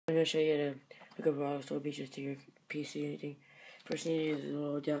going to show you how to hook up Rockstar Beaches to your PC or anything. First thing you need is a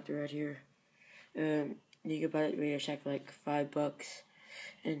little adapter right here. You can buy it at Radio Shack for like $5,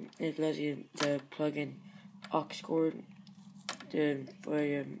 and it allows you to plug in aux cord for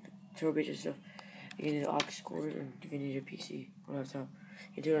your Turbo Beach and stuff. You can need an aux cord, and you can need your PC or laptop.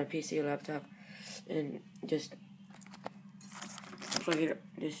 You can do it on PC or laptop, and just plug it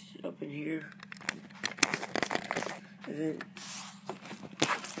up in here, and then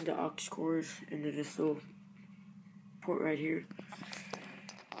the aux cord into this little port right here,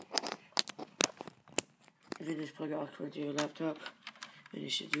 and then just plug the aux cord into your laptop, and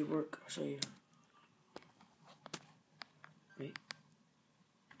it should do work. I'll show you. Wait,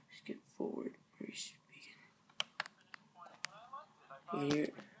 skip forward. Where he's speaking. You can hear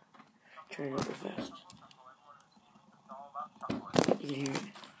it. Turn it over fast. You can hear it.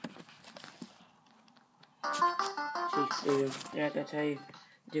 See, there you go. Yeah, that's how you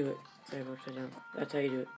do it. Sorry about upside down. That's how you do it.